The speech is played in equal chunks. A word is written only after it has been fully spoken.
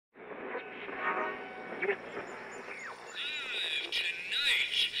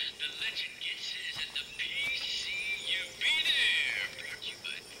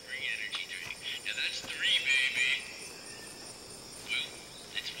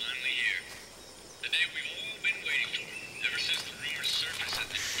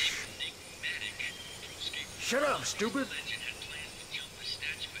Shut up, stupid.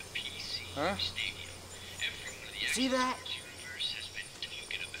 Huh? See that?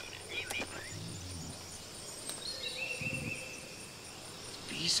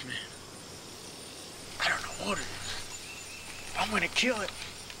 Beastman. I don't know what it is. I'm gonna kill it.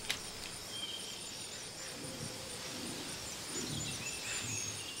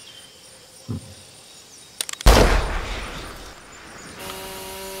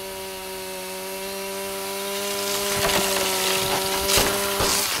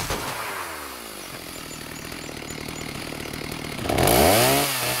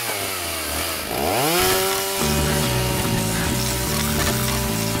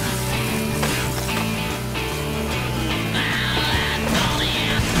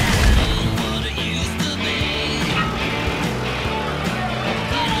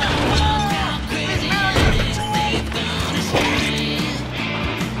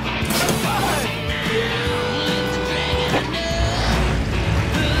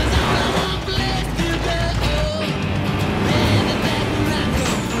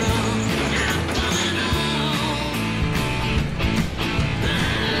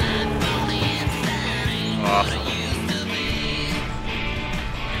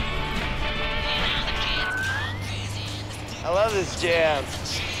 I love this jam.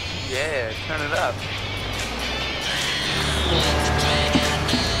 Yeah, turn it up.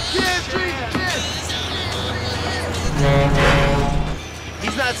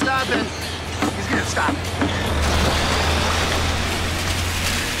 He's not stopping. He's gonna stop.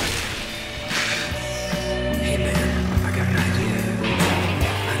 Hey man, I got an idea.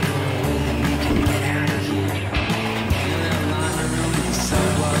 I know a way that we can get out of here. You and lying around the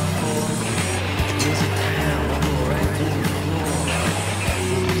sidewalk floor. There's a town right through the floor.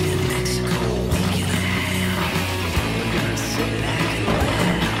 We'll be in Mexico, making a ham. We're gonna sit back and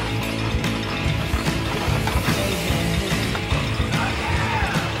laugh.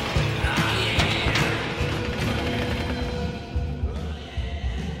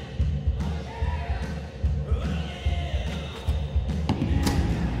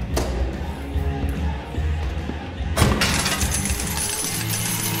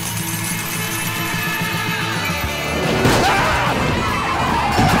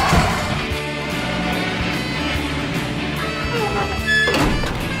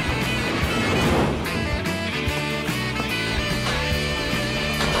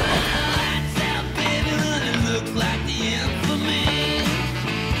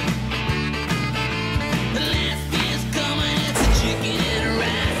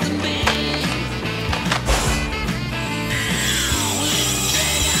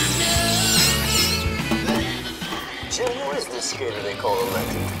 Skater they call a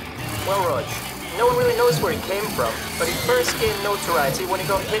legend. Well, Rog, no one really knows where he came from, but he first gained notoriety when he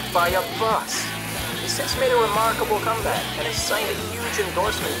got hit by a bus. He's since made a remarkable comeback and has signed a huge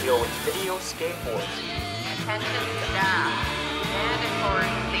endorsement deal with Video Skateboards. Attention staff. Mandatory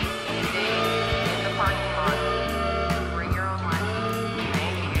safety days in the parking lot. Bring your own lunch.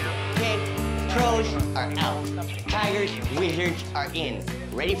 Thank you. Okay, pros are out. Tigers, wizards are in.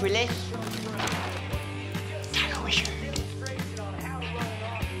 Ready for this? Tiger wizard.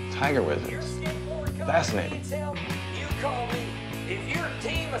 Tiger Wizards. Fascinating. You call me. If your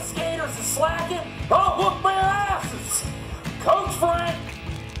team of skaters is slacking, I'll whoop their asses. Coach Frank.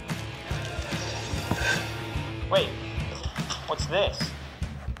 Wait, what's this?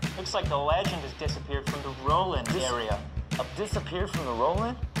 Looks like the legend has disappeared from the roll-in area. Disappeared from the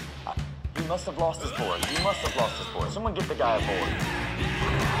roll-in? He must have lost his board. He must have lost his board. Someone get the guy a board.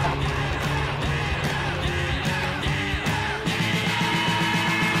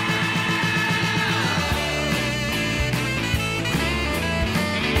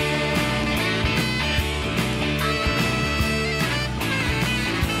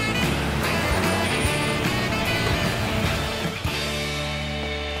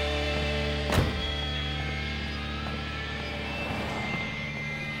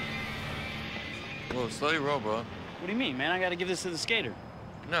 Whoa, slow your roll, bro. What do you mean, man? I gotta give this to the skater.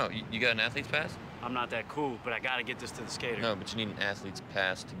 No, you got an athlete's pass? I'm not that cool, but I gotta get this to the skater. No, but you need an athlete's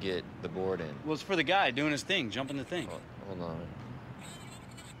pass to get the board in. Well, it's for the guy doing his thing, jumping the thing. Hold on.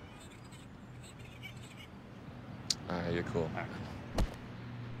 All right, you're cool. All right, cool.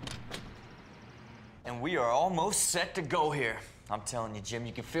 And we are almost set to go here. I'm telling you, Jim,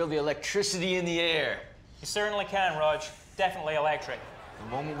 you can feel the electricity in the air. You certainly can, Rog. Definitely electric. The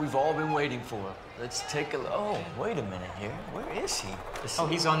moment we've all been waiting for. Let's take a look. Oh, wait a minute here. Where is he? Oh,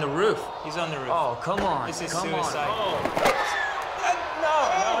 he's on the roof. He's on the roof. Oh, come on. This is come suicide. On. No.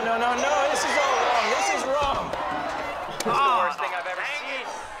 This is all wrong. This is wrong. It's the worst thing I've ever seen.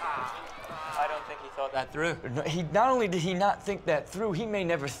 I don't think he thought that that through. No, not only did he not think that through, he may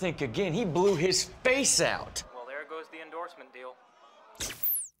never think again. He blew his face out. Well, there goes the endorsement deal.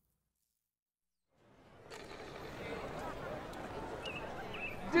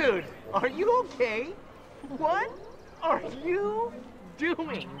 Dude, are you okay? What are you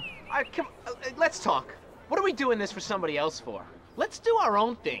doing? Let's talk. What are we doing this for somebody else for? Let's do our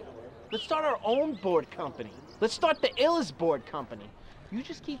own thing. Let's start our own board company. Let's start the illest board company. You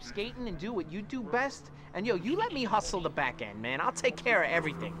just keep skating and do what you do best. And yo, you let me hustle the back end, man. I'll take care of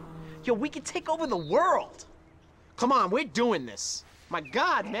everything. Yo, we can take over the world. Come on, we're doing this. My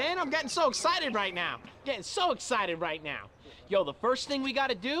God, man, I'm getting so excited right now. Getting so excited right now. Yo, the first thing we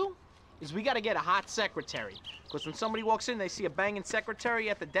gotta do is we gotta get a hot secretary. Because when somebody walks in, they see a banging secretary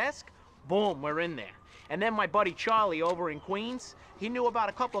at the desk, boom, we're in there. And then my buddy Charlie over in Queens, he knew about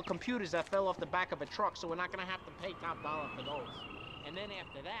a couple of computers that fell off the back of a truck, so we're not gonna have to pay top dollar for those. And then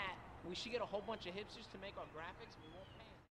after that, we should get a whole bunch of hipsters to make our graphics. We won't